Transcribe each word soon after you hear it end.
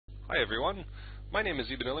Hi everyone, my name is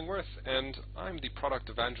Ethan Illingworth and I'm the product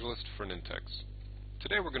evangelist for Nintex.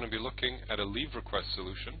 Today we're going to be looking at a leave request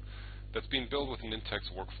solution that's being built with Nintex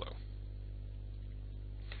Workflow.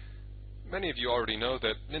 Many of you already know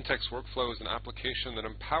that Nintex Workflow is an application that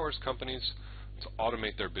empowers companies to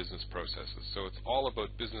automate their business processes. So it's all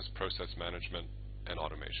about business process management and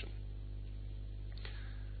automation.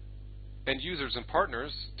 End users and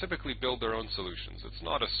partners typically build their own solutions. It's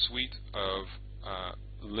not a suite of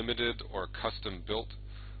limited or custom-built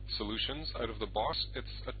solutions out of the box.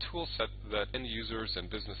 It's a tool set that end users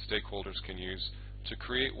and business stakeholders can use to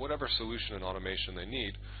create whatever solution and automation they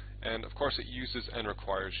need, and of course it uses and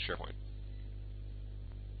requires SharePoint.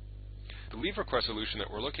 The leave request solution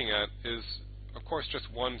that we're looking at is of course just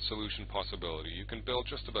one solution possibility. You can build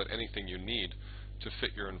just about anything you need to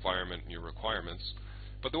fit your environment and your requirements,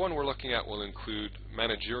 but the one we're looking at will include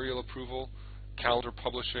managerial approval, calendar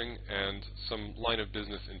publishing, and some line of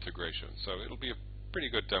business integration. So it'll be a pretty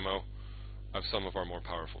good demo of some of our more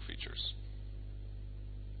powerful features.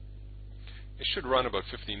 It should run about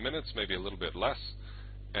 15 minutes, maybe a little bit less,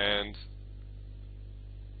 and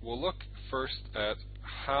we'll look first at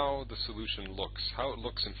how the solution looks, how it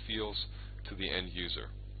looks and feels to the end user.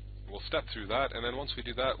 We'll step through that, and then once we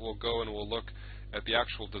do that, we'll go and we'll look at the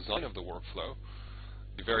actual design of the workflow,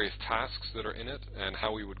 the various tasks that are in it, and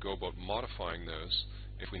how we would go about modifying those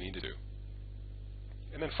if we needed to.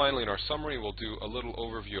 And then finally in our summary we'll do a little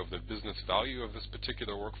overview of the business value of this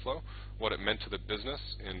particular workflow, what it meant to the business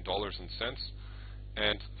in dollars and cents,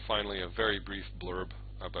 and finally a very brief blurb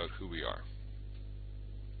about who we are.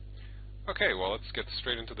 Okay, well let's get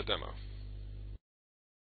straight into the demo.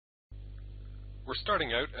 We're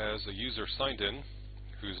starting out as a user signed in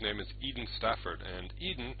whose name is Eden Stafford, and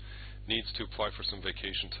Eden needs to apply for some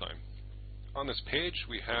vacation time. On this page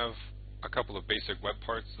we have a couple of basic web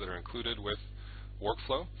parts that are included with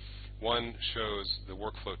Workflow. One shows the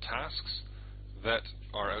workflow tasks that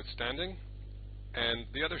are outstanding, and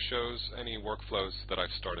the other shows any workflows that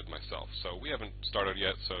I've started myself. So we haven't started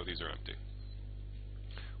yet, so these are empty.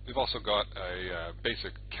 We've also got a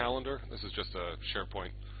basic calendar. This is just a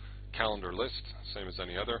SharePoint calendar list, same as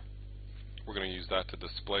any other. We're going to use that to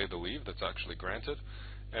display the leave that's actually granted.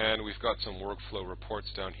 And we've got some workflow reports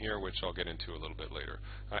down here, which I'll get into a little bit later.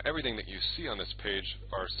 Everything that you see on this page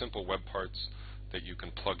are simple web parts that you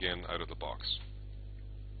can plug in out of the box.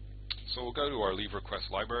 So we'll go to our leave request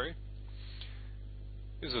library.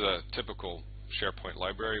 This is a typical SharePoint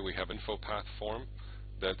library. We have info path form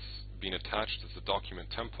that's been attached as a document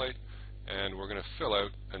template, and we're going to fill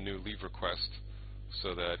out a new leave request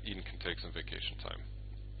so that Eden can take some vacation time.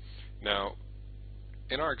 Now,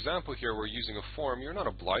 in our example here, we're using a form. You're not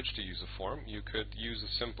obliged to use a form. You could use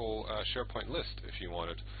a simple SharePoint list if you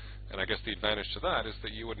wanted. And I guess the advantage to that is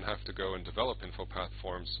that you wouldn't have to go and develop info path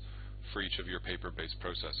forms for each of your paper-based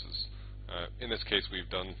processes. In this case, we've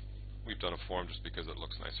done a form just because it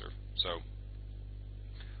looks nicer. So,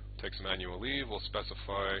 take some annual leave. We'll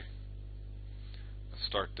specify a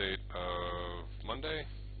start date of Monday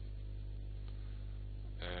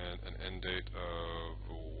and an end date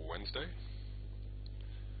of Wednesday.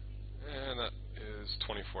 And that is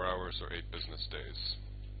 24 hours or 8 business days.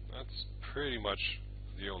 That's pretty much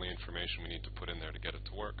the only information we need to put in there to get it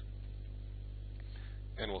to work.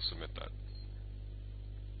 And we'll submit that.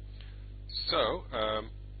 So,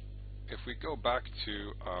 if we go back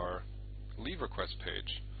to our leave request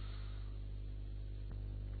page,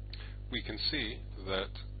 we can see that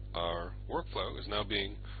our workflow is now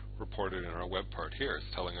being reported in our web part here.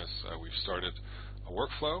 It's telling us we've started a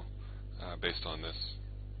workflow based on this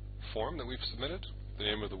form that we've submitted, the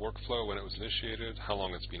name of the workflow, when it was initiated, how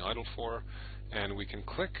long it's been idle for, and we can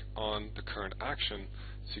click on the current action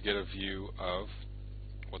to get a view of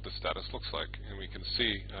what the status looks like. And we can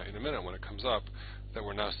see in a minute when it comes up that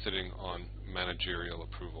we're now sitting on managerial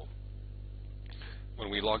approval. When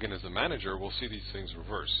we log in as a manager, we'll see these things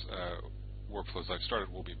reverse. Workflows I've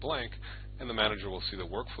started will be blank, and the manager will see the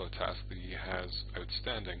workflow task that he has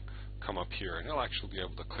outstanding come up here, and he'll actually be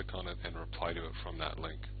able to click on it and reply to it from that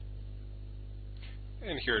link.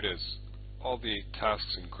 And here it is. All the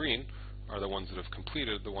tasks in green are the ones that have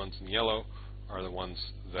completed, the ones in yellow are the ones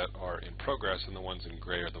that are in progress, and the ones in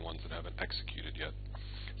gray are the ones that haven't executed yet.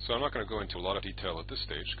 So I'm not going to go into a lot of detail at this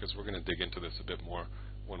stage because we're going to dig into this a bit more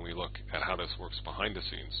when we look at how this works behind the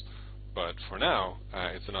scenes. But for now,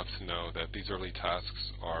 it's enough to know that these early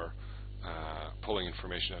tasks are pulling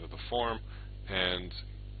information out of the form, and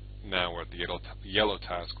now we're at the yellow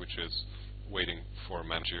task, which is waiting for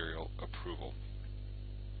managerial approval.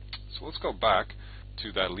 So let's go back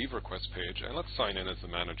to that leave request page and let's sign in as the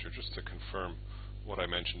manager just to confirm what I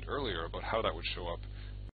mentioned earlier about how that would show up